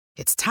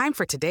It's time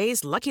for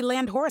today's Lucky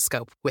Land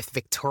horoscope with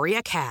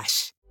Victoria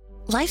Cash.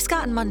 Life's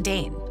gotten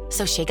mundane,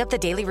 so shake up the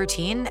daily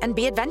routine and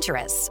be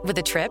adventurous with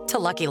a trip to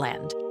Lucky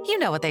Land. You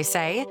know what they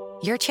say,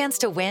 your chance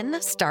to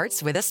win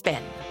starts with a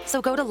spin.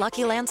 So go to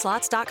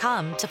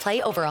LuckyLandSlots.com to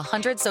play over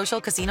 100 social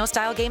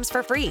casino-style games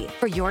for free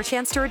for your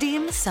chance to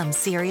redeem some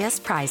serious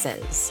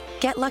prizes.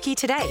 Get lucky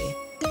today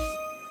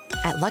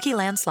at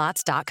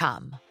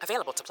LuckyLandSlots.com.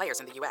 Available to players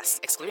in the U.S.,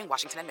 excluding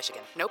Washington and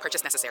Michigan. No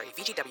purchase necessary.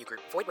 VGW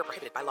Group. Void where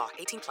prohibited by law.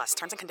 18+.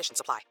 Terms and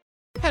conditions apply.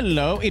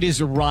 Hello, it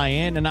is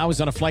Ryan, and I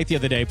was on a flight the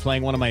other day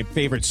playing one of my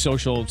favorite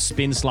social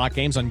spin slot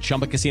games on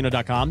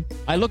ChumbaCasino.com.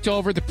 I looked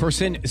over at the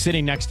person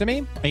sitting next to me,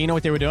 and you know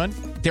what they were doing?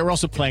 They were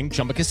also playing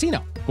Chumba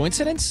Casino.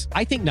 Coincidence?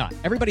 I think not.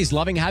 Everybody's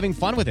loving having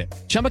fun with it.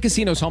 Chumba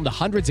Casino is home to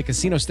hundreds of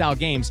casino-style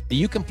games that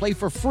you can play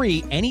for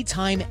free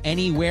anytime,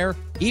 anywhere,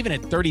 even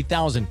at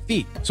 30,000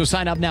 feet. So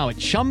sign up now at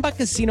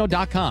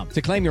ChumbaCasino.com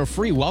to claim your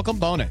free welcome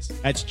bonus.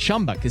 That's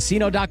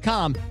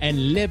ChumbaCasino.com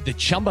and live the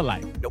Chumba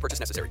life. No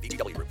purchase necessary.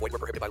 VGW Group. Void where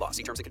prohibited by law.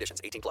 See terms and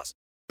conditions. 18+.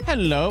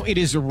 Hello, it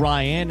is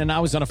Ryan, and I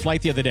was on a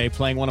flight the other day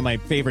playing one of my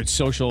favorite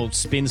social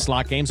spin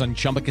slot games on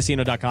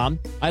ChumbaCasino.com.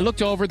 I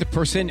looked over at the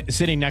person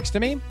sitting next to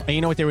me, and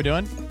you know what they were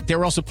doing? They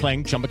were also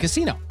playing Chumba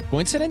Casino.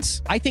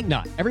 Coincidence? I think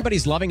not.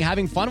 Everybody's loving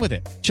having fun with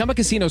it. Chumba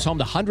Casino is home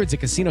to hundreds of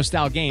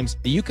casino-style games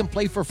that you can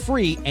play for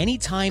free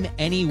anytime,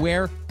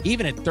 anywhere,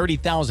 even at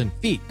 30,000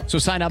 feet. So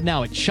sign up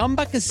now at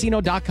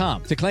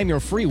ChumbaCasino.com to claim your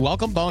free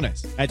welcome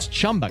bonus. That's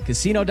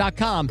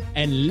ChumbaCasino.com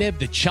and live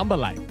the Chumba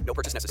life. No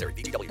purchase necessary.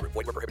 VGW Group.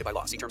 Void where prohibited by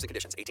law. See terms and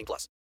conditions.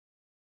 18+.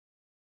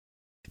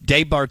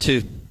 Dave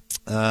Bartoo,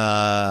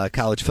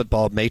 college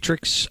football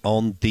matrix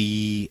on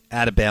the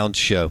Out of Bounds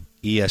show,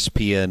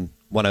 ESPN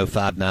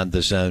 105.9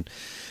 The Zone.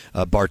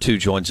 Bartoo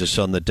joins us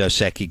on the Dos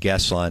Equis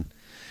guest line.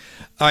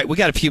 All right, we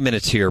got a few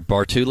minutes here,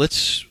 Bartoo.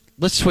 Let's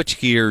switch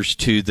gears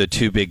to the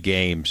two big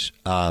games.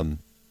 How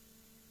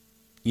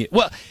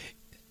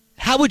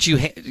would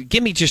you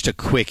give me just a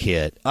quick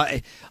hit?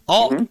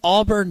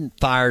 Auburn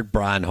fired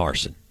Brian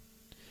Harsin.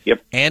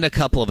 Yep, and a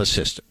couple of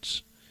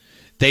assistants.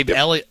 They've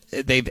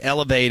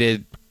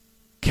elevated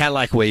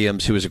Cadillac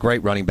Williams, who is a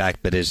great running back,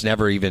 but has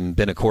never even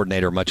been a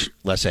coordinator, much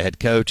less a head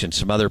coach, and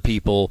some other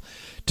people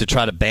to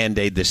try to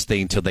Band-Aid this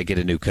thing until they get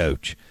a new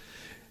coach.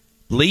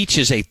 Leach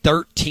is a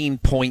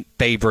 13-point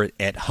favorite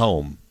at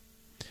home.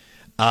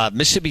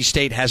 Mississippi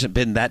State hasn't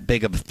been that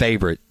big of a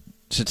favorite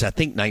since, I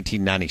think,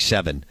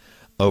 1997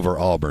 over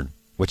Auburn,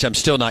 which I'm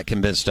still not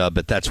convinced of,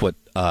 but that's what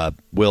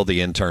Will,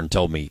 the intern,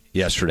 told me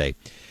yesterday.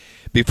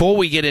 Before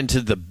we get into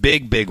the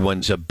big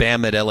ones of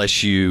Bama at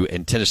LSU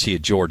and Tennessee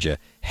at Georgia,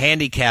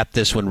 handicap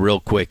this one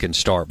real quick in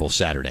Starkville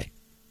Saturday.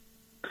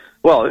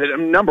 Well,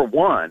 number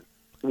one,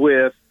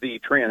 with the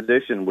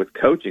transition with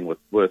coaching with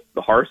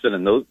the Harsin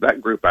and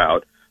that group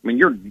out, I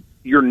mean,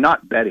 you're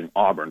not betting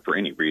Auburn for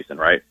any reason,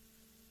 right?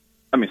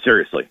 I mean,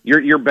 seriously,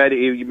 you're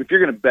betting. If you're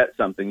going to bet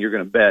something, you're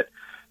going to bet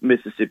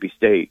Mississippi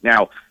State.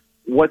 Now,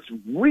 what's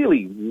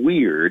really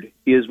weird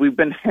is we've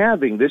been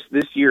having this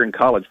year in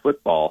college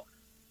football.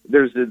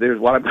 There's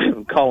what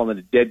I'm calling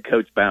a dead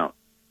coach bounce,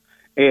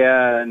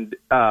 and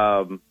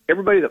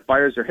everybody that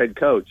fires their head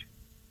coach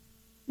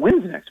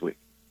wins next week.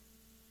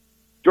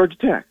 Georgia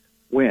Tech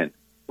win,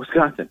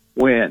 Wisconsin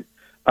win.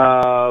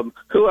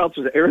 Who else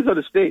was it?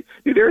 Arizona State?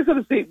 Dude,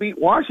 Arizona State beat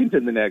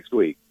Washington the next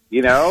week.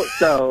 You know,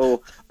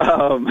 so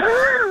that's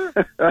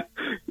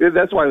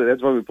why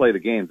we play the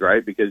games,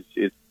 right? Because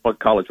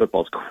college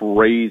football is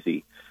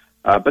crazy.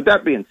 But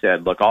that being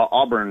said, look,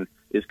 Auburn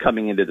is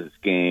coming into this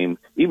game.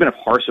 Even if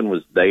Harsin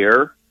was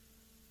there,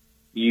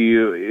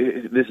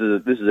 this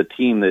is a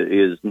team that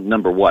is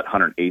number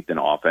 108th in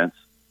offense,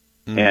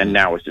 and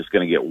now it's just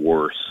going to get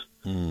worse.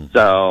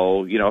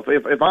 So, you know,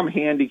 if I'm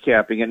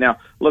handicapping it now,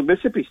 look,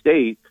 Mississippi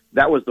State,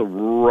 that was the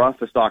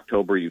roughest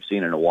October you've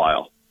seen in a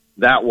while.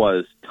 That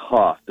was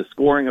tough. The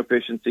scoring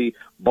efficiency,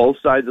 both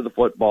sides of the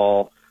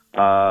football,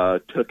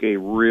 took a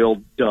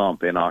real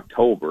dump in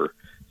October.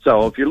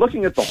 So if you're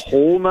looking at the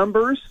whole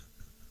numbers,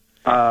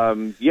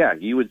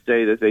 you would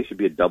say that they should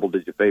be a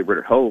double-digit favorite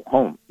at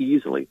home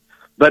easily.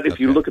 But if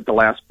you look at the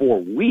last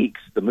 4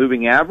 weeks, the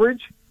moving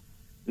average,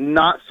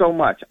 not so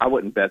much. I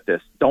wouldn't bet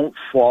this. Don't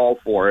fall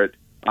for it.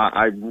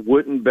 I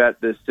wouldn't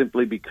bet this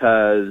simply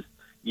because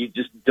you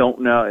just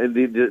don't know.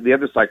 The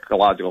other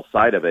psychological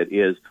side of it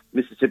is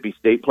Mississippi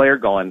State player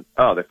going,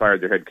 oh, they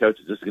fired their head coach.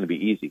 This is going to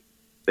be easy.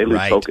 They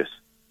lose focus.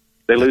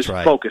 They lose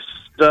focus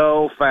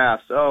so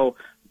fast. So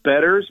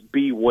bettors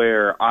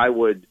beware. I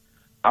would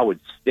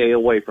stay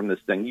away from this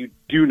thing. You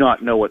do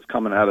not know what's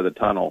coming out of the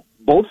tunnel.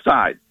 Both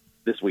sides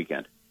this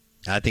weekend.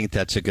 I think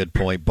that's a good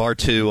point.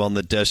 Bartoo on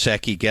the Dos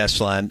Equis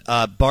guest line.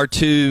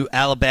 Bartoo,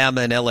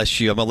 Alabama, and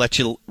LSU. I'm going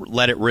to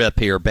let it rip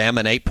here. Bama,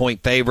 an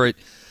 8-point favorite.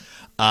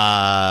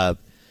 I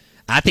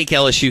think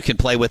LSU can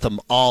play with them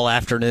all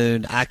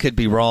afternoon. I could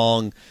be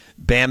wrong.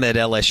 Bama at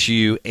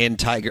LSU and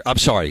Tiger. I'm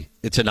sorry,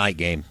 it's a night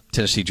game.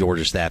 Tennessee,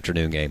 Georgia's the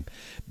afternoon game.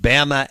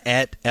 Bama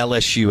at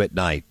LSU at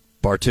night.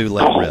 Bartoo,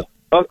 let it rip.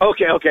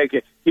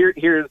 Okay.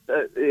 Here's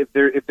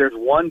if there's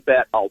one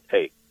bet I'll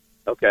take.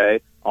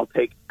 Okay, I'll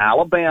take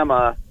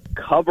Alabama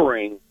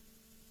covering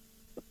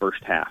the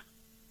first half.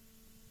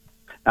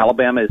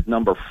 Alabama is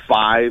number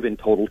 5 in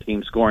total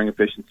team scoring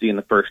efficiency in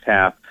the first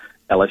half.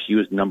 LSU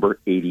is number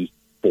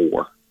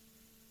 84.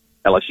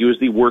 LSU is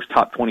the worst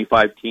top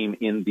 25 team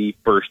in the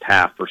first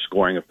half for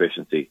scoring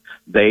efficiency.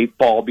 They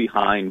fall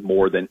behind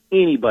more than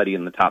anybody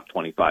in the top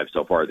 25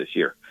 so far this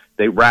year.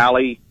 They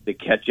rally, they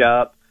catch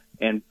up,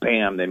 and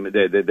bam,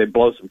 they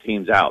blow some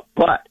teams out.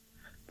 But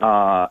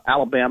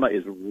Alabama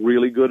is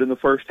really good in the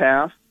first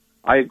half.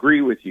 I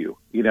agree with you.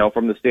 You know,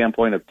 from the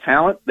standpoint of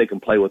talent, they can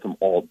play with them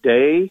all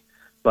day.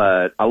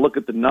 But I look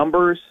at the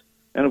numbers,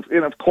 and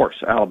of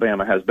course,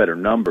 Alabama has better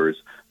numbers.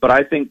 But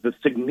I think the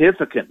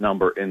significant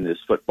number in this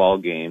football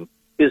game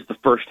is the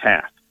first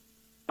half.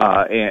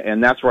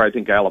 And that's where I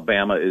think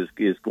Alabama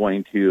is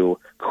going to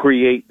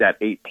create that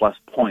 8+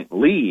 point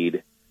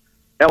lead.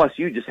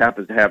 LSU just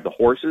happens to have the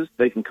horses.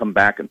 They can come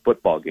back in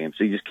football games,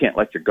 so you just can't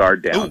let your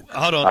guard down. Ooh,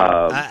 hold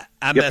on.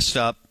 I messed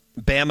up.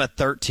 Bama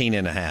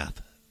 13.5.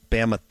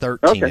 Bama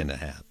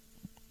 13.5.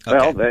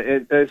 Okay.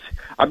 Well,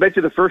 I bet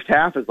you the first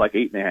half is like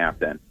 8.5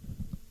 then.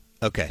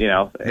 Okay. You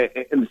know,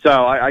 and so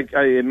I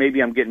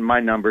maybe I'm getting my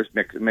numbers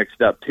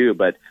mixed up too,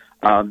 but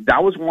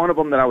that was one of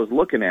them that I was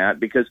looking at,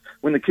 because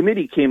when the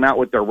committee came out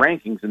with their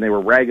rankings and they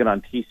were ragging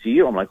on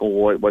TCU, I'm like,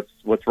 well,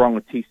 what's wrong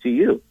with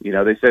TCU? You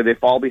know, they say they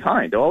fall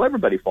behind. Well,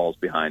 everybody falls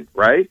behind,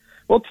 right?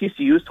 Well,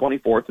 TCU is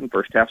 24th in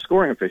first half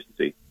scoring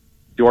efficiency.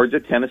 Georgia,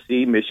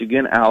 Tennessee,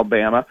 Michigan,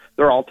 Alabama,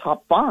 they're all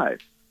top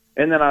 5.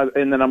 And then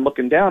I'm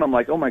looking down. I'm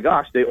like, oh my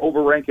gosh, they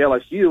overrank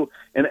LSU,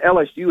 and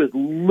LSU is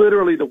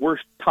literally the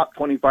worst top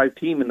 25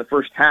 team in the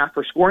first half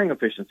for scoring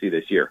efficiency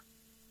this year.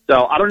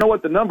 So I don't know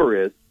what the number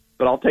is,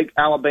 but I'll take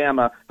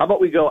Alabama. How about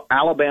we go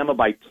Alabama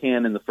by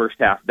 10 in the first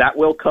half? That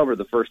will cover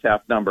the first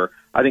half number.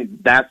 I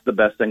think that's the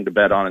best thing to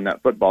bet on in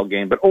that football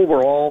game. But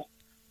overall,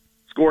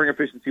 scoring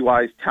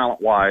efficiency-wise,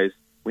 talent-wise,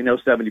 we know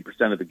 70%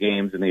 of the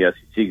games in the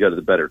SEC go to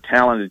the better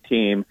talented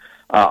team.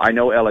 I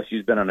know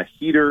LSU's been on a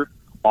heater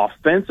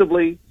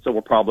offensively, so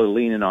we're probably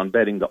leaning on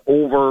betting the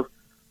over,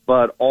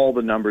 but all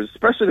the numbers,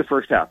 especially the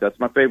first half, that's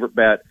my favorite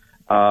bet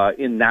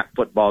in that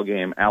football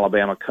game,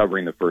 Alabama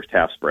covering the first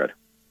half spread.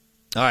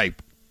 All right.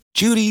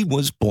 Judy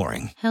was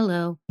boring.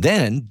 Hello.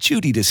 Then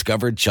Judy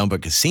discovered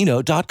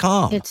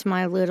ChumbaCasino.com. It's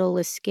my little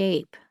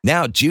escape.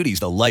 Now Judy's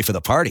the life of the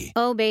party.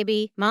 Oh,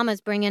 baby,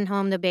 mama's bringing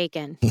home the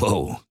bacon.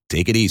 Whoa,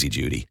 take it easy,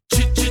 Judy.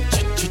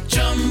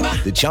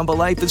 The Chumba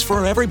life is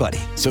for everybody.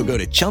 So go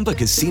to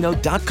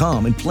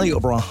ChumbaCasino.com and play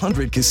over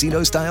 100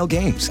 casino-style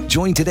games.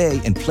 Join today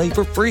and play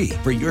for free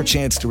for your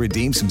chance to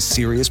redeem some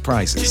serious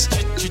prizes.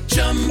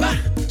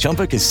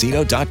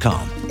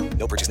 ChumbaCasino.com.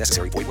 No purchase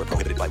necessary. Void where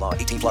prohibited by law.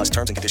 18+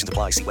 terms and conditions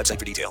apply. See website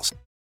for details.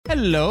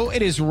 Hello,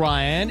 it is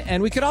Ryan,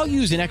 and we could all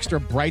use an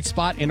extra bright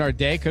spot in our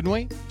day, couldn't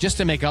we? Just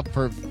to make up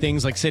for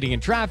things like sitting in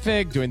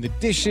traffic, doing the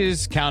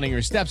dishes, counting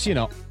your steps, you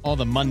know, all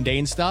the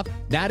mundane stuff.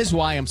 That is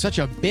why I'm such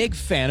a big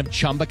fan of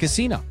Chumba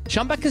Casino.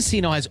 Chumba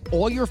Casino has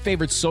all your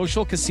favorite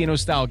social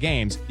casino-style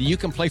games that you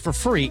can play for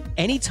free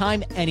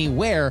anytime,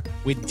 anywhere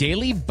with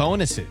daily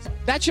bonuses.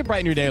 That should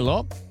brighten your day a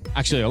little.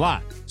 Actually, a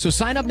lot. So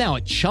sign up now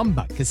at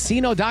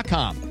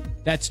ChumbaCasino.com.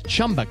 That's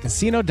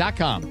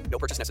ChumbaCasino.com. No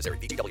purchase necessary.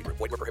 VGW Group.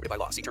 Void where prohibited by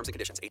law. See terms and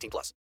conditions.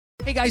 18+.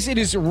 Hey guys, it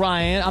is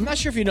Ryan. I'm not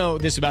sure if you know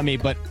this about me,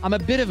 but I'm a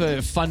bit of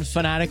a fun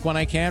fanatic when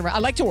I can. I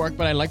like to work,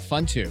 but I like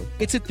fun too.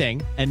 It's a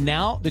thing. And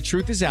now the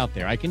truth is out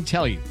there. I can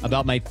tell you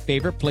about my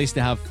favorite place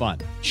to have fun.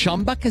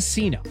 Chumba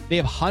Casino. They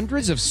have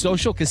hundreds of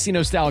social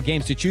casino style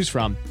games to choose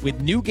from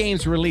with new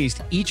games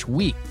released each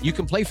week. You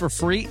can play for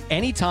free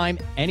anytime,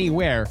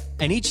 anywhere.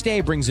 And each day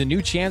brings a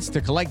new chance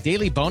to collect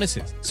daily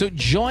bonuses. So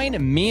join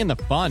me in the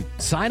fun.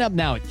 Sign up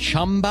now at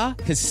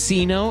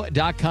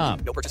ChumbaCasino.com.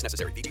 No purchase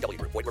necessary. VGW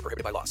Group. Void where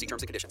prohibited by law. See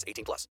terms and conditions.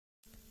 18+.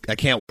 I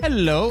can't.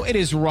 Hello, it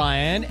is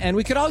Ryan, and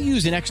we could all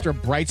use an extra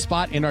bright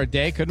spot in our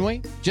day, couldn't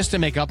we? Just to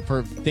make up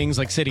for things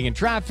like sitting in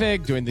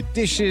traffic, doing the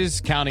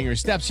dishes, counting your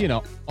steps, you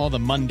know, all the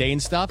mundane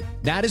stuff.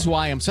 That is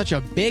why I'm such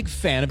a big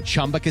fan of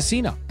Chumba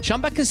Casino.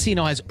 Chumba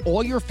Casino has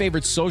all your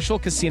favorite social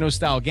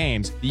casino-style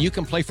games that you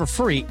can play for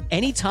free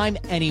anytime,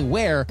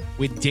 anywhere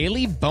with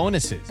daily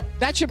bonuses.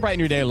 That should brighten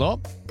your day a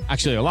little.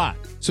 Actually, a lot.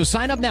 So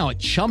sign up now at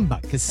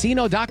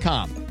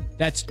ChumbaCasino.com.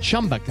 That's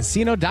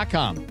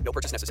ChumbaCasino.com. No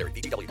purchase necessary.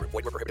 VGW Group.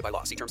 Void where prohibited by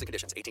law. See terms and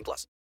conditions.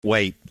 18+.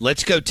 Wait,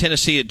 let's go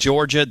Tennessee at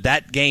Georgia.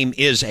 That game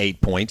is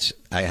 8 points.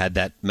 I had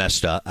that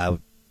messed up. I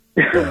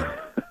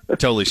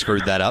totally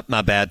screwed that up.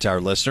 My bad to our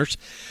listeners.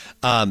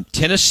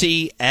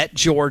 Tennessee at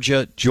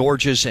Georgia.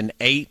 Georgia's an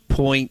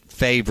 8-point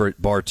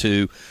favorite,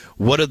 Bartu.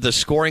 What do the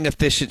scoring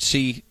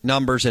efficiency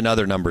numbers and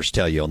other numbers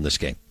tell you on this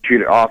game?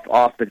 Shoot it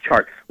off the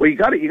chart. Well, you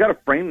got to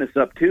frame this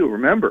up too.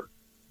 Remember,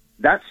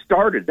 that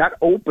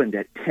opened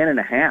at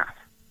 10.5.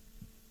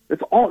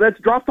 That's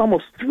dropped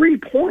almost 3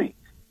 points.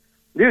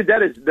 Dude,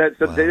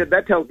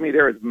 that tells me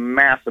there is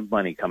massive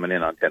money coming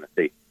in on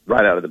Tennessee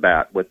right out of the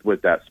bat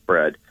with that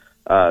spread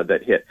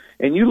that hit.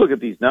 And you look at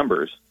these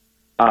numbers,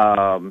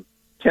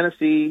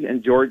 Tennessee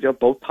and Georgia,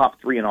 both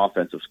top 3 in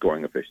offensive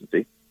scoring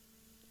efficiency.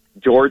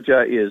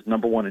 Georgia is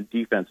number 1 in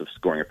defensive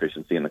scoring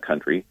efficiency in the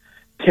country.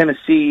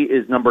 Tennessee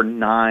is number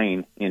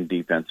 9 in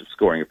defensive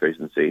scoring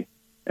efficiency.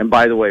 And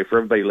by the way, for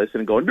everybody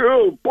listening, going,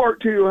 no,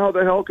 Bart, how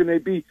the hell can they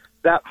be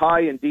that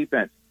high in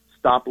defense?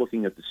 Stop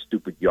looking at the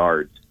stupid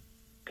yards.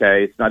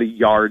 Okay, it's not a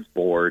yards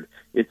board;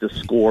 it's a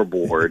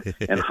scoreboard.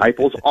 And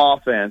Heupel's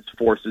offense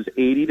forces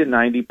 80 to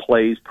 90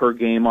 plays per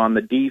game on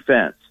the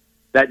defense.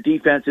 That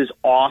defense is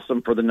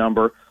awesome for the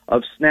number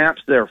of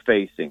snaps they're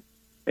facing.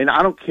 And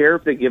I don't care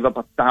if they give up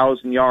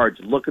 1,000 yards.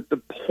 Look at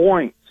the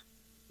points,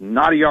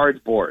 not a yards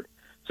board.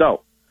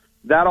 So,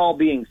 that all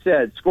being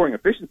said, scoring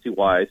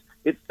efficiency-wise,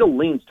 it still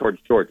leans towards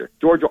Georgia.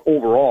 Georgia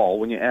overall,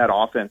 when you add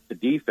offense to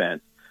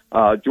defense,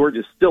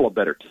 Georgia's still a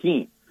better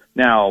team.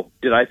 Now,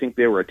 did I think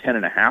they were a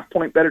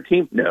 10.5-point better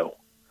team? No,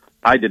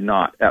 I did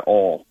not at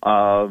all.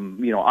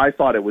 I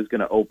thought it was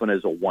going to open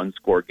as a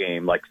one-score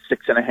game, like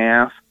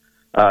 6.5,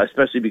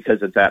 especially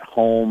because it's at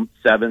home,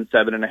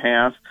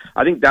 7.5.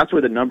 I think that's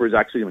where the number is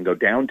actually going to go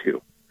down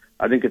to.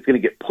 I think it's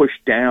going to get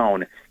pushed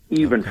down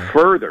even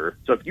further.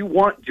 So if you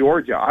want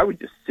Georgia, I would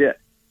just sit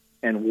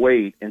and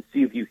wait and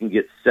see if you can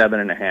get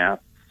 7.5,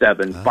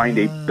 7, find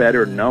a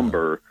better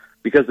number,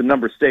 because the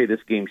numbers say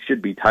this game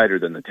should be tighter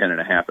than the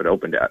 10.5 it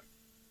opened at.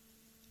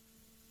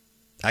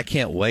 I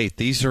can't wait.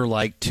 These are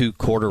like 2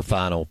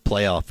 quarterfinal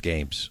playoff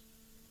games,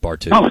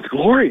 Bartu. Oh, it's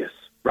glorious,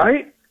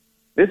 right?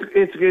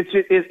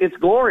 It's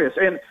glorious,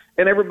 and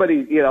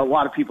everybody, a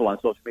lot of people on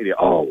social media.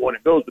 Oh, when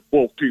it goes to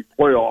 12-team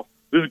playoff,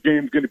 this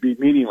game's going to be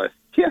meaningless.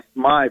 Kiss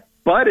my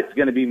butt, it's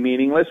going to be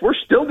meaningless. We're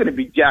still going to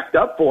be jacked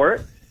up for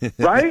it,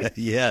 right?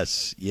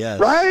 Yes.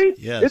 Right?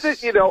 Yes.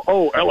 Is it,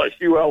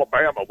 LSU,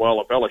 Alabama? Well,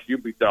 if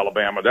LSU beats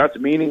Alabama, that's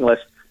meaningless.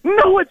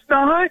 No, it's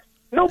not.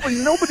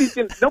 Nobody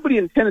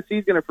in Tennessee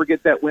is going to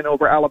forget that win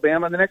over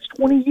Alabama in the next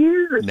 20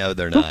 years. No,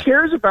 they're not. Who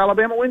cares if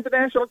Alabama wins the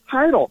national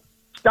title?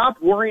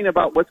 Stop worrying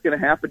about what's going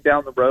to happen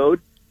down the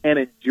road and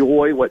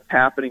enjoy what's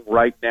happening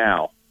right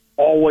now.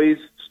 Always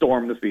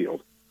storm the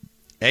field.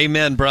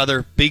 Amen,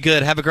 brother. Be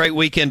good. Have a great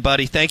weekend,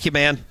 buddy. Thank you,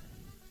 man.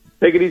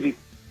 Take it easy.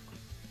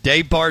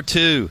 Dave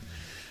Bartu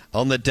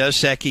on the Dos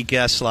Equis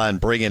guest line,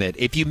 bringing it.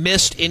 If you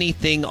missed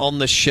anything on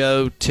the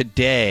show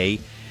today,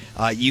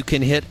 you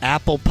can hit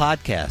Apple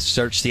Podcasts.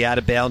 Search the Out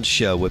of Bounds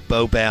Show with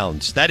Bo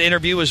Bounds. That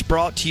interview was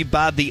brought to you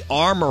by The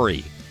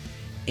Armory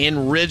in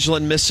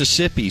Ridgeland,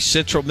 Mississippi,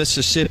 Central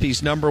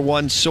Mississippi's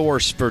 #1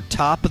 source for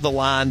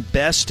top-of-the-line,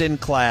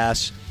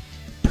 best-in-class,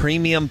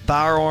 premium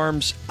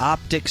firearms,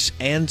 optics,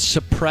 and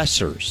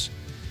suppressors.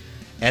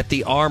 At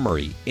The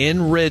Armory in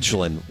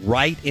Ridgeland,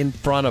 right in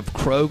front of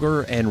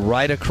Kroger and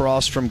right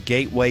across from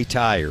Gateway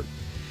Tire.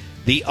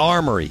 The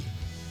Armory,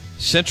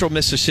 Central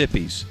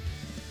Mississippi's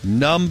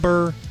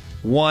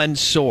 #1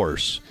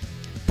 source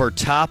for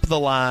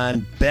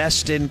top-of-the-line,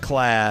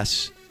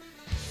 best-in-class,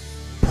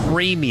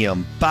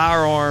 premium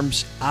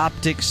firearms,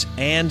 optics,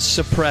 and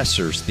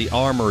suppressors. The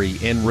Armory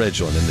in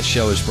Ridgeland. And the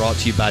show is brought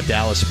to you by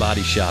Dallas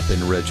Body Shop in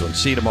Ridgeland.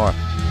 See you tomorrow.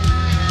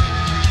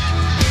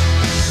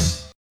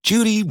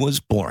 Judy was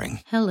boring.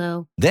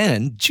 Hello.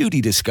 Then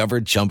Judy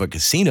discovered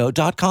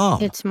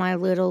ChumbaCasino.com. It's my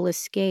little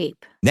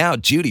escape. Now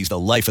Judy's the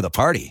life of the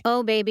party.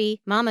 Oh,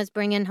 baby, mama's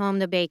bringing home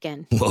the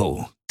bacon.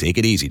 Whoa, take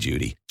it easy,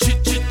 Judy.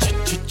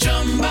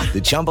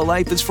 The Chumba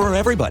life is for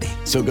everybody.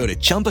 So go to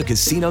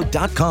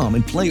ChumbaCasino.com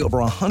and play over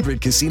 100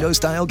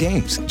 casino-style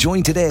games.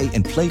 Join today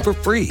and play for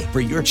free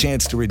for your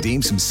chance to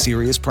redeem some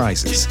serious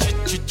prizes.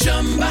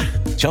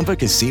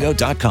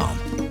 ChumbaCasino.com.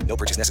 No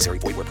purchase necessary.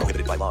 Void where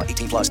prohibited by law.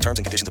 18+ terms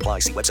and conditions apply.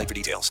 See website for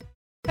details.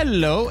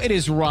 Hello, it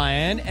is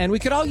Ryan, and we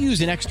could all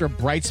use an extra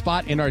bright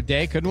spot in our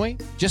day, couldn't we?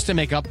 Just to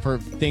make up for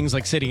things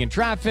like sitting in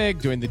traffic,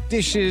 doing the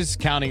dishes,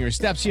 counting your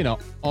steps,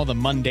 all the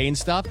mundane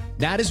stuff.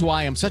 That is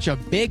why I'm such a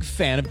big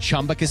fan of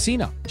Chumba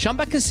Casino.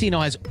 Chumba Casino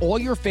has all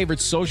your favorite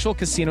social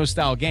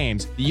casino-style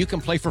games that you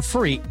can play for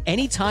free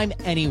anytime,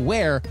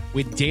 anywhere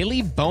with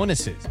daily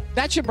bonuses.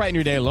 That should brighten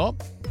your day a little.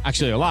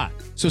 Actually, a lot.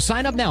 So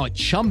sign up now at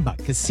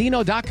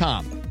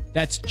ChumbaCasino.com.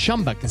 That's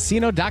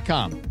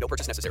ChumbaCasino.com. No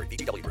purchase necessary.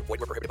 VGW Group.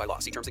 Void where prohibited by law.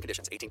 See terms and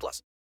conditions.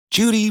 18+.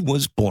 Judy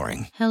was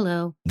boring.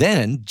 Hello.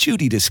 Then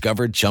Judy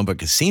discovered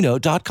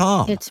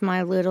ChumbaCasino.com. It's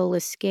my little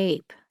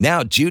escape.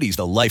 Now Judy's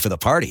the life of the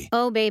party.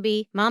 Oh,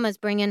 baby, mama's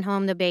bringing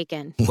home the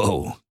bacon.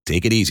 Whoa,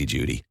 take it easy,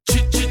 Judy.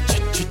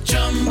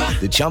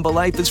 The Chumba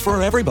life is for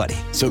everybody.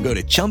 So go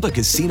to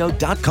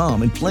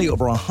ChumbaCasino.com and play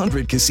over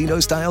 100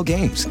 casino-style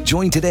games.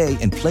 Join today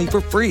and play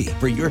for free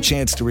for your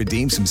chance to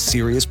redeem some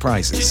serious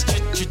prizes.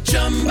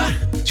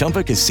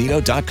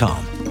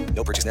 ChumbaCasino.com.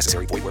 No purchase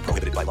necessary. Void where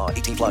prohibited by law.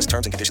 18+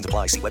 terms and conditions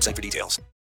apply. See website for details.